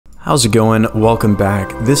How's it going? Welcome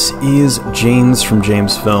back. This is James from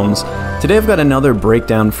James Films. Today I've got another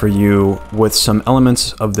breakdown for you with some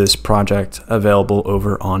elements of this project available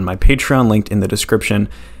over on my Patreon, linked in the description.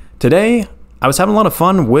 Today I was having a lot of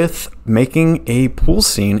fun with making a pool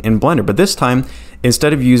scene in Blender, but this time,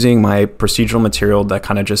 instead of using my procedural material that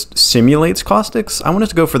kind of just simulates Caustics, I wanted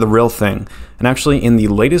to go for the real thing. And actually, in the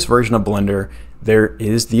latest version of Blender, there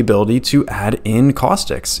is the ability to add in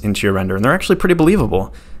Caustics into your render, and they're actually pretty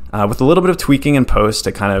believable. With a little bit of tweaking in post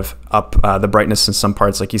to kind of up the brightness in some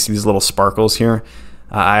parts, like you see these little sparkles here.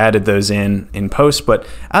 I added those in post, but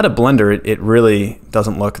out of Blender, it really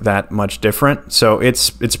doesn't look that much different. So it's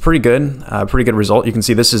pretty good result. You can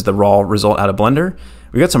see this is the raw result out of Blender.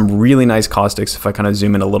 We got some really nice Caustics. If I kind of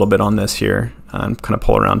zoom in a little bit on this here and kind of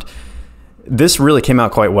pull around, this really came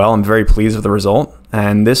out quite well. I'm very pleased with the result.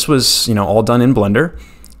 And this was, you know, all done in Blender,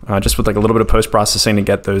 just with like a little bit of post-processing to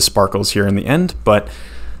get those sparkles here in the end. But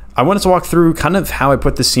I wanted to walk through kind of how I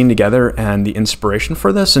put this scene together and the inspiration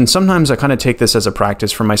for this. And sometimes I kind of take this as a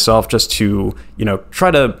practice for myself, just to, you know,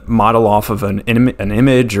 try to model off of an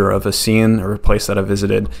image or of a scene or a place that I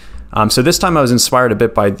visited. So this time I was inspired a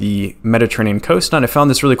bit by the Mediterranean coast, and I found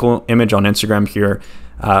this really cool image on Instagram here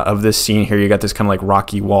of this scene here. You got this kind of like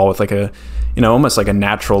rocky wall with like a, you know, almost like a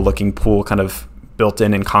natural looking pool kind of built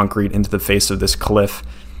in concrete into the face of this cliff,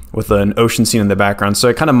 with an ocean scene in the background. So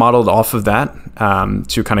I kind of modeled off of that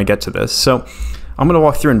to kind of get to this. So I'm gonna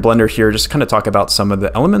walk through in Blender here, just kind of talk about some of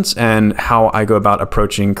the elements and how I go about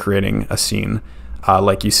approaching creating a scene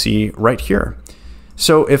like you see right here.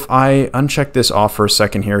 So if I uncheck this off for a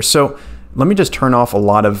second here, so let me just turn off a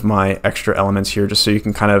lot of my extra elements here, just so you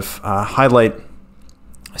can kind of highlight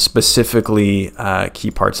specifically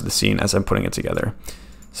key parts of the scene as I'm putting it together.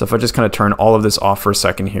 So if I just kind of turn all of this off for a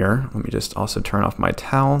second here, let me just also turn off my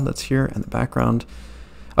towel that's here in the background.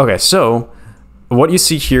 Okay, so what you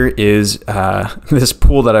see here is this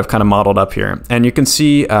pool that I've kind of modeled up here. And you can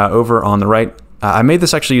see over on the right, I made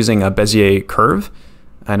this actually using a Bezier curve.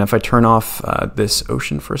 And if I turn off this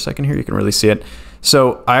ocean for a second here, you can really see it.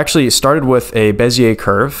 So I actually started with a Bezier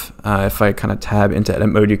curve. If I kind of tab into edit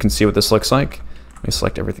mode, you can see what this looks like. Let me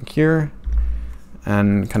select everything here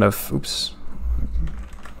and kind of, oops.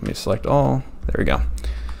 Let me select all, there we go.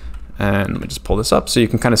 And let me just pull this up so you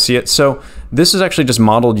can kind of see it. So this is actually just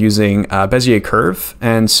modeled using Bezier curve.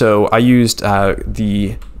 And so I used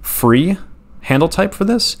the free handle type for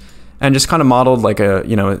this and just kind of modeled like a,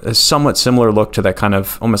 you know, a somewhat similar look to that kind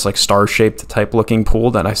of almost like star-shaped type looking pool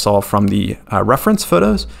that I saw from the reference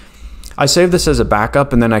photos. I saved this as a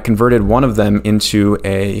backup, and then I converted one of them into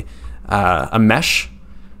a mesh,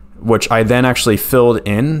 which I then actually filled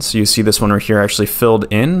in. So you see this one right here actually filled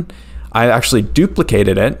in. I actually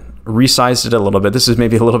duplicated it, resized it a little bit. This is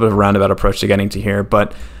maybe a little bit of a roundabout approach to getting to here,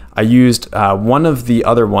 but I used one of the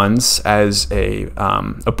other ones as a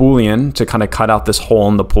Boolean to kind of cut out this hole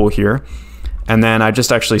in the pool here. And then I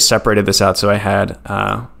just actually separated this out so I had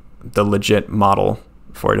the legit model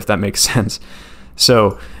for it, if that makes sense.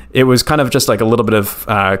 So it was kind of just like a little bit of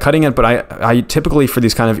cutting it, but I typically, for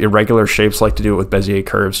these kind of irregular shapes, like to do it with Bezier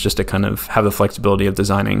curves, just to kind of have the flexibility of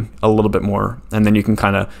designing a little bit more. And then you can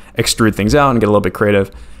kind of extrude things out and get a little bit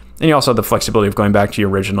creative. And you also have the flexibility of going back to your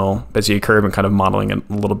original Bezier curve and kind of modeling it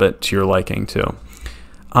a little bit to your liking too.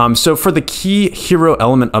 So for the key hero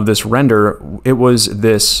element of this render, it was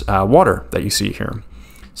this water that you see here.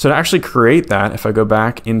 So to actually create that, if I go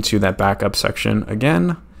back into that backup section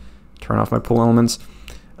again, turn off my pool elements,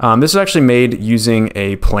 this is actually made using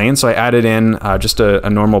a plane. So I added in just a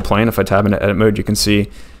normal plane. If I tab into edit mode, you can see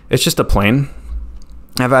it's just a plane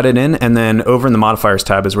I've added in. And then over in the modifiers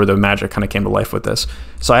tab is where the magic kind of came to life with this.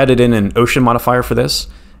 So I added in an ocean modifier for this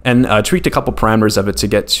and tweaked a couple parameters of it to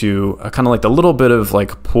get to kind of like the little bit of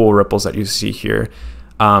like pool ripples that you see here.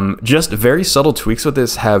 Just very subtle tweaks with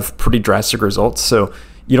this have pretty drastic results. So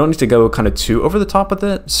you don't need to go kind of too over the top with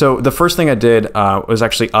it. So the first thing I did was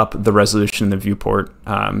actually up the resolution in the viewport,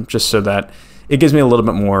 just so that it gives me a little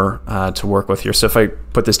bit more to work with here. So if I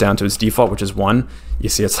put this down to its default, which is 1, you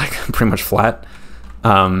see it's like pretty much flat.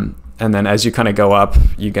 And then as you kind of go up,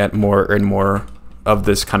 you get more and more of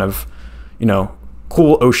this kind of, you know,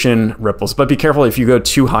 cool ocean ripples. But be careful, if you go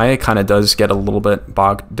too high, it kind of does get a little bit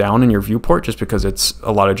bogged down in your viewport, just because it's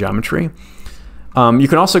a lot of geometry. You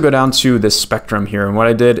can also go down to this spectrum here, and what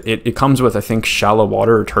I did, it comes with, I think, shallow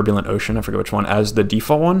water or turbulent ocean, I forget which one, as the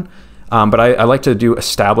default one. But I like to do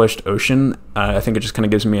established ocean. I think it just kind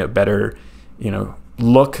of gives me a better, you know,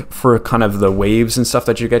 look for kind of the waves and stuff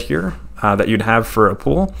that you get here that you'd have for a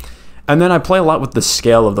pool. And then I play a lot with the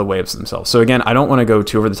scale of the waves themselves. So again, I don't want to go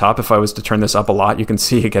too over the top. If I was to turn this up a lot, you can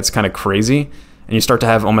see it gets kind of crazy. and you start to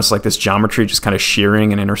have almost like this geometry just kind of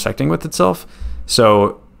shearing and intersecting with itself.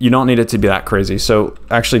 So you don't need it to be that crazy. So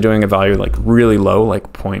actually doing a value like really low,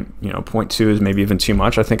 like 0.2 is maybe even too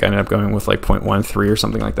much. I think I ended up going with like 0.13 or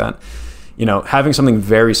something like that. You know, having something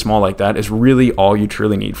very small like that is really all you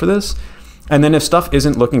truly need for this. And then if stuff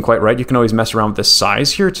isn't looking quite right, you can always mess around with the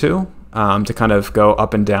size here too, to kind of go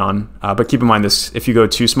up and down. But keep in mind this, if you go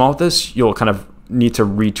too small with this, you'll kind of need to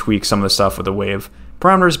retweak some of the stuff with the wave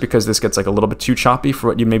parameters, because this gets like a little bit too choppy for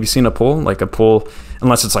what you maybe see in a pool. Like a pool,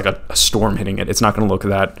 unless it's like a storm hitting it, it's not going to look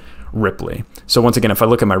that ripply. So once again, if I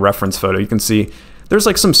look at my reference photo, you can see there's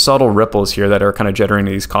like some subtle ripples here that are kind of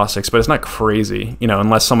generating these caustics, but it's not crazy, you know,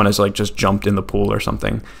 unless someone has like just jumped in the pool or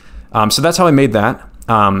something. So that's how I made that.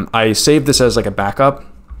 I saved this as like a backup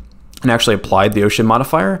and actually applied the ocean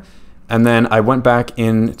modifier. And then I went back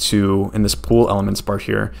in this pool elements part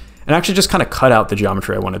here and actually just kind of cut out the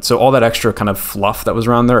geometry I wanted. So all that extra kind of fluff that was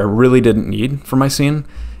around there, I really didn't need for my scene.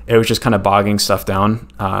 It was just kind of bogging stuff down.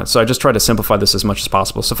 So I just tried to simplify this as much as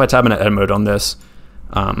possible. So if I tab into edit mode on this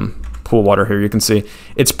pool water here, you can see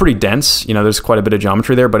it's pretty dense. You know, there's quite a bit of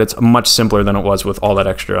geometry there, but it's much simpler than it was with all that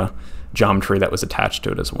extra geometry that was attached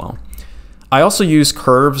to it as well. I also use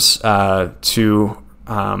curves to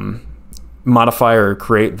modify or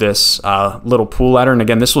create this little pool ladder. And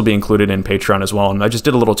again, this will be included in Patreon as well. And I just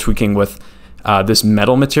did a little tweaking with this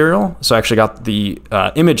metal material. So I actually got the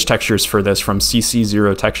image textures for this from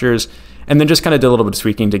CC0 Textures, and then just kind of did a little bit of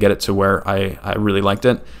tweaking to get it to where I really liked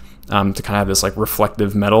it, to kind of have this like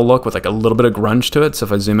reflective metal look with like a little bit of grunge to it. So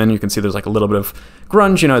if I zoom in, you can see there's like a little bit of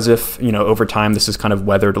grunge, you know, as if, you know, over time this is kind of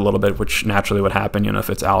weathered a little bit, which naturally would happen, you know, if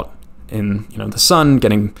it's out in, you know, the sun,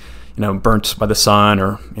 getting, you know, burnt by the sun,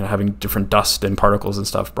 or, you know, having different dust and particles and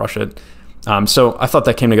stuff brush it. So I thought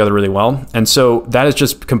that came together really well. And so that is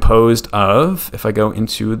just composed of, if I go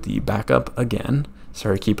into the backup again,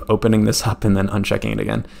 sorry, I keep opening this up and then unchecking it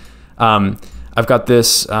again. I've got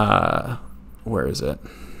this, where is it?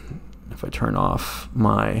 If I turn off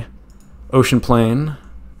my ocean plane,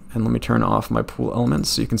 and let me turn off my pool elements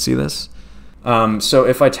so you can see this. So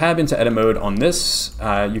if I tab into edit mode on this,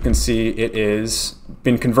 you can see it is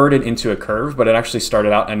been converted into a curve, but it actually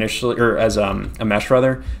started out initially, or as a mesh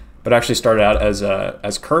rather, but actually started out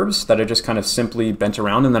as curves that I just kind of simply bent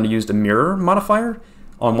around, and then I used a mirror modifier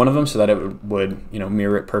on one of them so that it would, you know,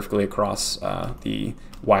 mirror it perfectly across the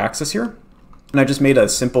y-axis here. And I just made a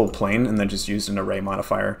simple plane and then just used an array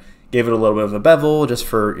modifier, gave it a little bit of a bevel just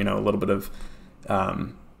for, you know, a little bit of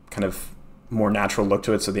kind of more natural look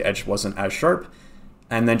to it, so the edge wasn't as sharp,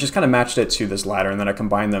 and then just kind of matched it to this ladder, and then I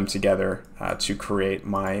combined them together to create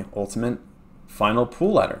my ultimate final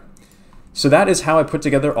pool ladder. So that is how I put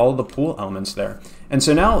together all of the pool elements there. And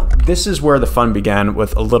so now this is where the fun began,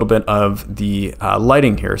 with a little bit of the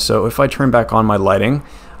lighting here. So if I turn back on my lighting,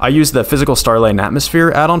 I use the physical Starlight and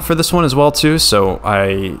atmosphere add-on for this one as well too.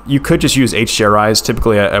 So you could just use HDRIs.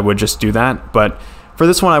 Typically I would just do that, but for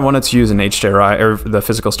this one I wanted to use an HDRI, or the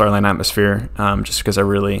physical Starlight and atmosphere, just because I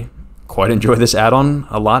really quite enjoy this add-on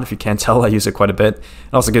a lot. If you can't tell, I use it quite a bit.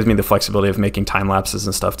 It also gives me the flexibility of making time lapses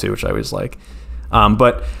and stuff too, which I always like.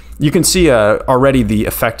 But you can see already the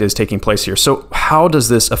effect is taking place here. So how does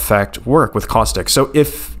this effect work with Caustics? So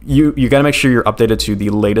if you got to make sure you're updated to the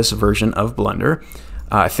latest version of Blender.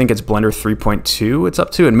 I think it's Blender 3.2 it's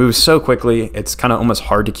up to. It moves so quickly, it's kind of almost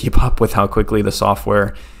hard to keep up with how quickly the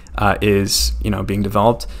software is, you know, being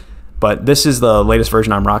developed. But this is the latest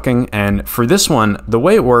version I'm rocking, and for this one, the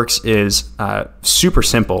way it works is super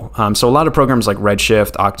simple. So a lot of programs like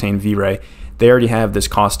Redshift, Octane, V-Ray, they already have this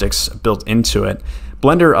Caustics built into it.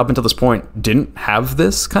 Blender, up until this point, didn't have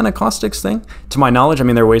this kind of Caustics thing. To my knowledge, I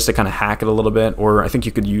mean, there are ways to kind of hack it a little bit, or I think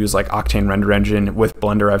you could use like Octane Render Engine with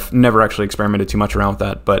Blender. I've never actually experimented too much around with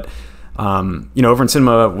that, but you know, over in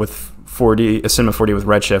Cinema with 4D, Cinema 4D with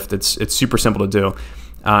Redshift, it's super simple to do.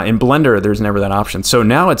 In Blender, there's never that option. So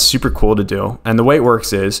now it's super cool to do. And the way it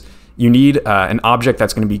works is you need an object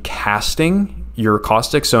that's going to be casting your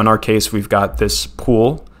caustic. So in our case, we've got this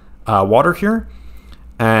pool water here.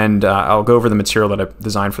 And I'll go over the material that I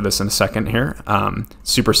designed for this in a second here.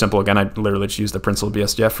 Super simple. Again, I literally just used the Principal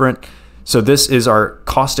BSDF for it. So this is our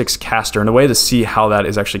Caustics caster. And a way to see how that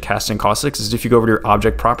is actually casting Caustics is if you go over to your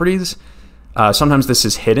object properties. Sometimes this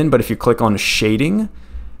is hidden, but if you click on shading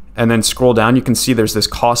and then scroll down, you can see there's this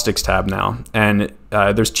Caustics tab now. And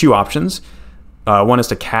there's two options. One is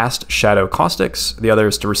to cast shadow Caustics. The other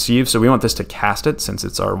is to receive. So we want this to cast it since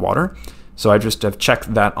it's our water. So I just have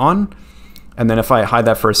checked that on. And then if I hide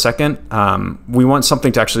that for a second, we want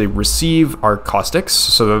something to actually receive our Caustics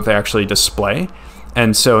so that they actually display.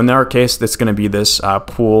 And so in our case, that's going to be this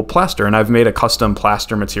pool plaster. And I've made a custom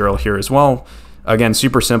plaster material here as well, Again,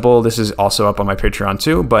 super simple. This is also up on my Patreon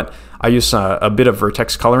too, but I use a bit of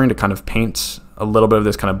vertex coloring to kind of paint a little bit of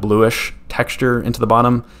this kind of bluish texture into the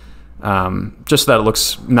bottom. Just so that it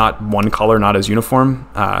looks not one color, not as uniform.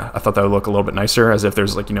 I thought that would look a little bit nicer, as if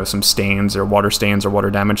there's like, you know, some stains or water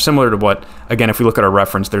damage, similar to what, again, if we look at our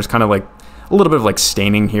reference, there's kind of like a little bit of like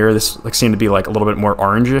staining here. This like seemed to be like a little bit more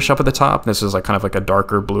orangish up at the top. This is like kind of like a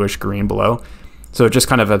darker bluish green below. So it just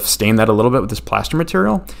kind of have stained that a little bit with this plaster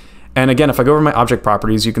material. And again, if I go over my object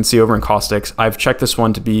properties, you can see over in Caustics, I've checked this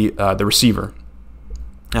one to be the receiver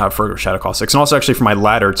for shadow caustics. And also actually for my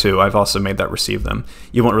ladder too, I've also made that receive them.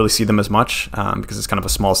 You won't really see them as much because it's kind of a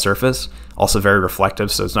small surface, also very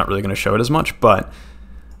reflective, so it's not really going to show it as much. But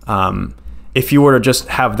if you were to just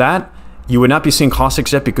have that, you would not be seeing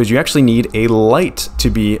caustics yet, because you actually need a light to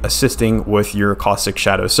be assisting with your caustic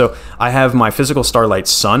shadows. So I have my physical Starlight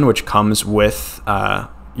sun, which comes with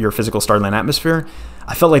your physical Starlight atmosphere.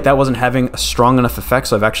 I felt like that wasn't having a strong enough effect,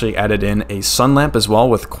 so I've actually added in a sun lamp as well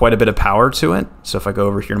with quite a bit of power to it. So if I go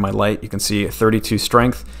over here to my light, you can see 32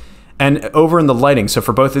 strength. And over in the lighting, so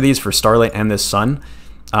for both of these, for Starlight and this sun,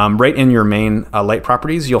 right in your main light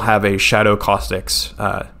properties, you'll have a shadow caustics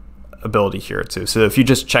ability here too. So if you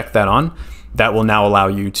just check that on, that will now allow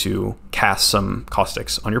you to cast some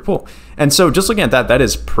caustics on your pool. And so just looking at that, that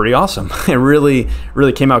is pretty awesome. It really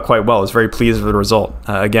came out quite well. I was very pleased with the result.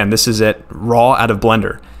 Again, this is it raw out of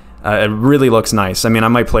Blender. It really looks nice. I mean, I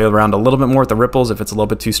might play around a little bit more with the ripples if it's a little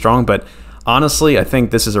bit too strong, but honestly, I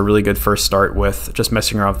think this is a really good first start with just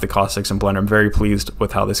messing around with the caustics in Blender. I'm very pleased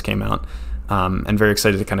with how this came out. And very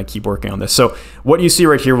excited to kind of keep working on this. So what you see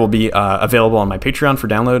right here will be available on my Patreon for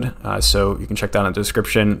download. So you can check that in the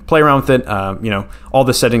description, play around with it. You know, all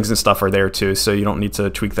the settings and stuff are there too, so you don't need to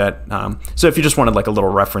tweak that. So if you just wanted like a little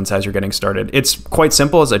reference as you're getting started, it's quite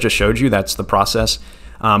simple, as I just showed you. That's the process.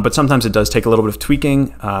 But sometimes it does take a little bit of tweaking,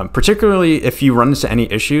 particularly if you run into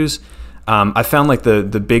any issues. I found like the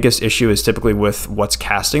biggest issue is typically with what's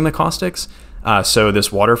casting the caustics. So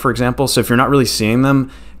this water, for example. So if you're not really seeing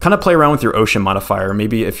them, kind of play around with your ocean modifier.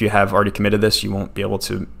 Maybe if you have already committed this, you won't be able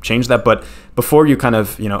to change that. But before you kind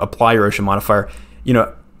of, you know, apply your ocean modifier, you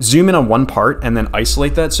know, zoom in on one part and then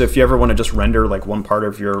isolate that. So if you ever want to just render like one part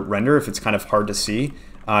of your render, if it's kind of hard to see,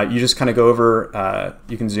 you just kind of go over,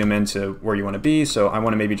 you can zoom into where you want to be. So I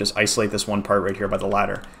want to maybe just isolate this one part right here by the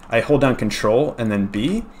ladder. I hold down Control and then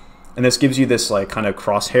B. And this gives you this like kind of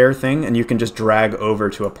crosshair thing, and you can just drag over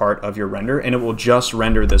to a part of your render and it will just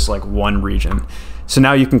render this like one region. So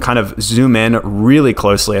now you can kind of zoom in really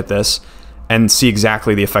closely at this and see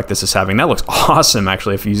exactly the effect this is having. That looks awesome,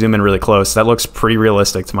 actually. If you zoom in really close, that looks pretty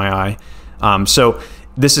realistic to my eye. So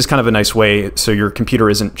this is kind of a nice way so your computer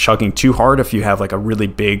isn't chugging too hard. If you have like a really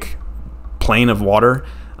big plane of water,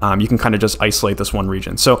 you can kind of just isolate this one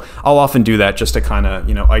region. So I'll often do that just to kind of,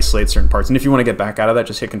 you know, isolate certain parts. And if you want to get back out of that,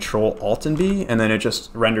 just hit Control Alt and B, and then it just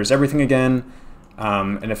renders everything again.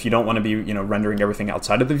 And if you don't want to be, you know, rendering everything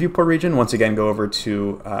outside of the viewport region, once again, go over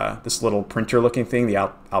to this little printer looking thing, the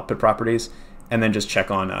output properties, and then just check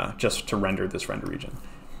on just to render this render region.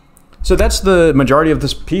 So that's the majority of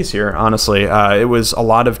this piece here, honestly. It was a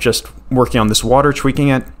lot of just working on this water, tweaking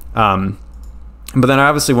it. But then I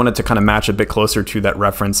obviously wanted to kind of match a bit closer to that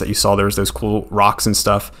reference that you saw. There was those cool rocks and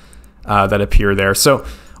stuff that appear there. So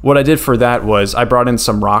what I did for that was I brought in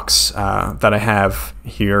some rocks that I have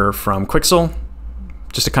here from Quixel,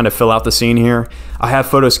 just to kind of fill out the scene here. I have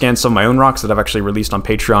photo scanned some of my own rocks that I've actually released on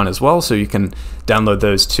Patreon as well, so you can download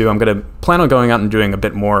those too. I'm going to plan on going out and doing a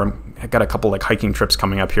bit more. I got a couple like hiking trips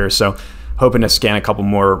coming up here, so hoping to scan a couple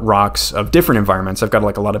more rocks of different environments. I've got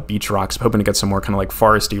like a lot of beach rocks. I'm hoping to get some more kind of like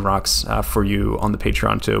foresty rocks for you on the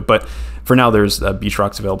Patreon too. But for now, there's beach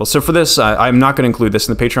rocks available. So for this, I'm not going to include this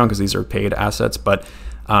in the Patreon because these are paid assets, but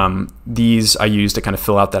these I used to kind of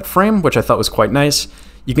fill out that frame, which I thought was quite nice.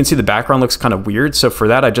 You can see the background looks kind of weird. So for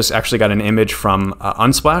that, I just actually got an image from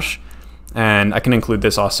Unsplash. And I can include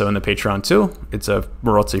this also in the Patreon too. It's a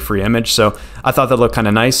royalty-free image. So I thought that looked kind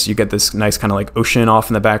of nice. You get this nice kind of like ocean off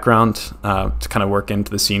in the background to kind of work into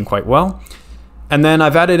the scene quite well. And then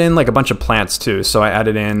I've added in like a bunch of plants too. So I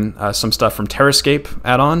added in some stuff from Traffiq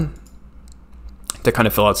Add-on to kind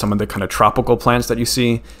of fill out some of the kind of tropical plants that you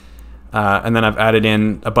see. And then I've added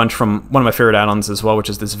in a bunch from one of my favorite add-ons as well, which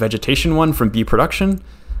is this vegetation one from Bee Production.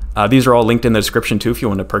 These are all linked in the description too if you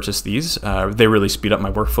want to purchase these. They really speed up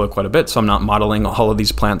my workflow quite a bit, so I'm not modeling all of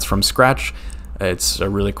these plants from scratch. It's a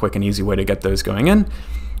really quick and easy way to get those going in.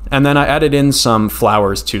 And then I added in some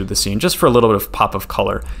flowers to the scene just for a little bit of pop of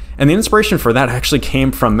color. And the inspiration for that actually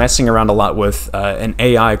came from messing around a lot with an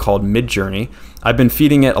AI called Midjourney. I've been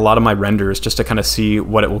feeding it a lot of my renders just to kind of see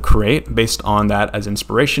what it will create based on that as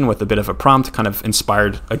inspiration, with a bit of a prompt, kind of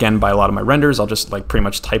inspired again by a lot of my renders. I'll just like pretty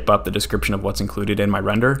much type up the description of what's included in my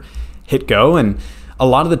render, hit go, and a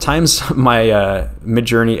lot of the times my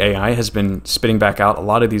Midjourney AI has been spitting back out a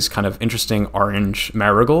lot of these kind of interesting orange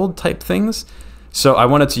marigold type things. So I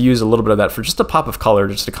wanted to use a little bit of that for just a pop of color,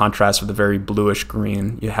 just to contrast with the very bluish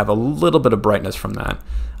green. You have a little bit of brightness from that.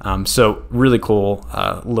 So really cool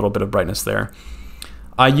little bit of brightness there.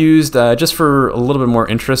 I used, just for a little bit more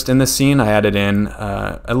interest in this scene, I added in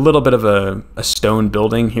a little bit of a stone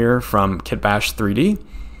building here from Kitbash3D.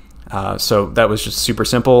 So that was just super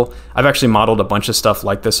simple. I've actually modeled a bunch of stuff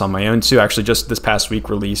like this on my own too. Actually, just this past week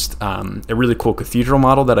released a really cool cathedral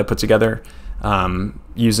model that I put together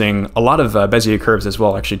using a lot of Bezier curves as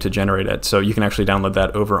well, actually, to generate it. So you can actually download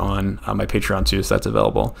that over on my Patreon too, so that's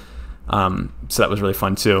available. So that was really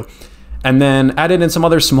fun too. And then added in some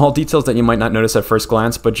other small details that you might not notice at first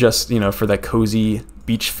glance, but just, you know, for that cozy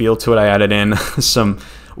beach feel to it, I added in some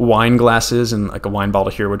wine glasses and like a wine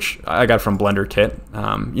bottle here, which I got from Blender Kit.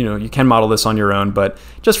 You know, you can model this on your own, but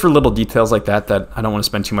just for little details like that I don't want to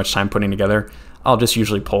spend too much time putting together, I'll just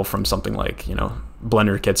usually pull from something like, you know,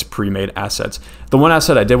 Blender Kit's pre-made assets. The one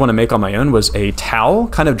asset I did want to make on my own was a towel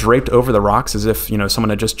kind of draped over the rocks, as if, you know,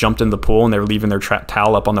 someone had just jumped in the pool and they were leaving their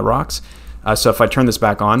towel up on the rocks. So if I turn this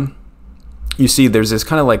back on, you see there's this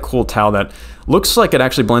kind of like cool towel that looks like it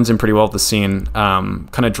actually blends in pretty well with the scene,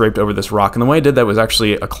 kind of draped over this rock. And the way I did that was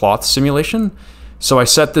actually a cloth simulation. So I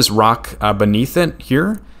set this rock beneath it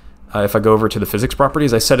here. If I go over to the physics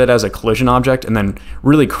properties, I set it as a collision object and then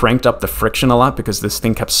really cranked up the friction a lot because this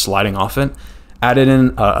thing kept sliding off it. Added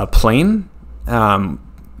in a plane,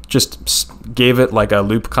 just gave it like a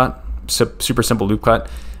loop cut, super simple loop cut,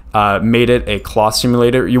 made it a cloth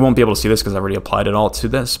simulator. You won't be able to see this because I already applied it all to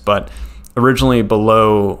this, but originally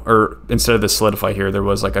below, or instead of the solidify here, there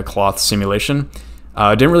was like a cloth simulation.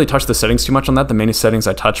 I didn't really touch the settings too much on that. The main settings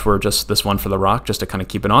I touched were just this one for the rock, just to kind of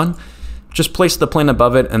keep it on. Just placed the plane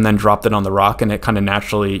above it and then dropped it on the rock, and it kind of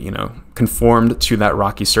naturally, you know, conformed to that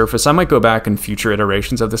rocky surface. I might go back in future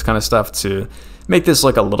iterations of this kind of stuff to make this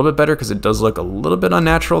look a little bit better, because it does look a little bit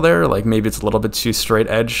unnatural there. Like maybe it's a little bit too straight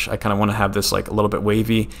edge. I kind of want to have this like a little bit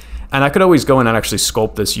wavy. And I could always go in and actually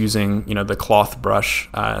sculpt this using, you know, the cloth brush.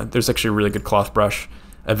 There's actually a really good cloth brush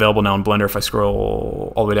available now in Blender. If I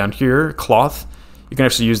scroll all the way down here, cloth, you can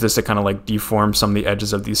actually use this to kind of like deform some of the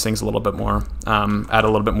edges of these things a little bit more, add a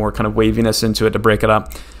little bit more kind of waviness into it to break it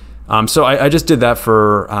up. So I just did that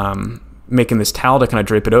for making this towel to kind of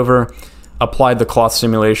drape it over, applied the cloth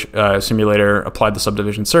simulator, applied the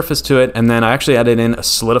subdivision surface to it, and then I actually added in a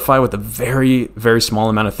solidify with a very, very small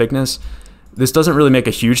amount of thickness. This doesn't really make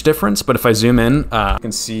a huge difference, but if I zoom in, you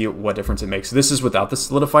can see what difference it makes. This is without the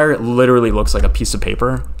solidifier. It literally looks like a piece of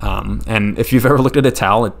paper. And if you've ever looked at a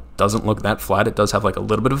towel, it doesn't look that flat. It does have like a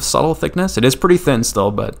little bit of subtle thickness. It is pretty thin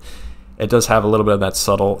still, but it does have a little bit of that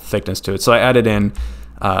subtle thickness to it. So I added in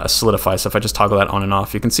a solidify. So if I just toggle that on and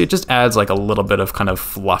off, you can see it just adds like a little bit of kind of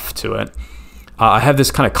fluff to it. I have this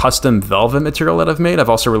kind of custom velvet material that I've made. I've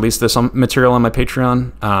also released this material on my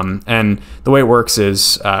Patreon. And the way it works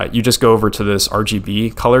is you just go over to this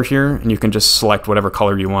RGB color here, and you can just select whatever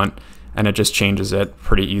color you want, and it just changes it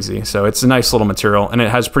pretty easy. So it's a nice little material, and it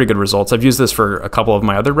has pretty good results. I've used this for a couple of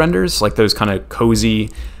my other renders, like those kind of cozy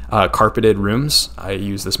carpeted rooms. I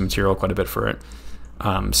use this material quite a bit for it.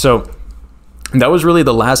 So that was really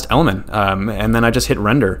the last element. And then I just hit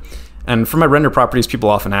render. And for my render properties, people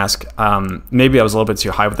often ask, maybe I was a little bit too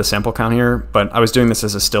high with the sample count here, but I was doing this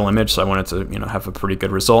as a still image, so I wanted to, you know, have a pretty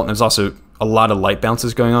good result. And there's also a lot of light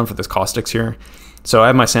bounces going on for this Caustics here. So I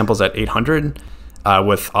have my samples at 800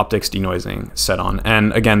 with optics denoising set on.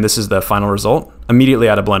 And again, this is the final result immediately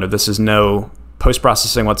out of Blender. This is no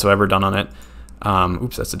post-processing whatsoever done on it.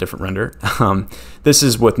 Oops, that's a different render. This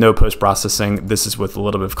is with no post-processing. This is with a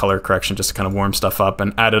little bit of color correction just to kind of warm stuff up,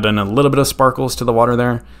 and added in a little bit of sparkles to the water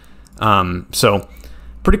there. So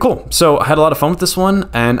pretty cool. So I had a lot of fun with this one,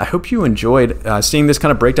 and I hope you enjoyed seeing this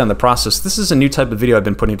kind of break down the process. This is a new type of video I've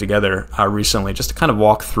been putting together recently, just to kind of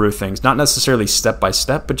walk through things, not necessarily step by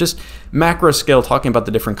step, but just macro scale, talking about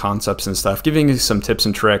the different concepts and stuff, giving you some tips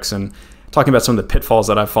and tricks, and talking about some of the pitfalls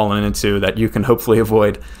that I've fallen into that you can hopefully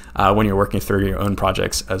avoid when you're working through your own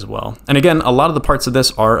projects as well. And again, a lot of the parts of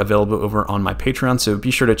this are available over on my Patreon, so be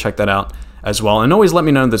sure to check that out as well. And always let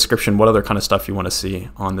me know in the description what other kind of stuff you want to see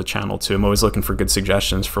on the channel too. I'm always looking for good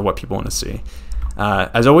suggestions for what people want to see.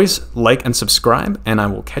 As always, like and subscribe, and I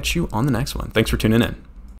will catch you on the next one. Thanks for tuning in.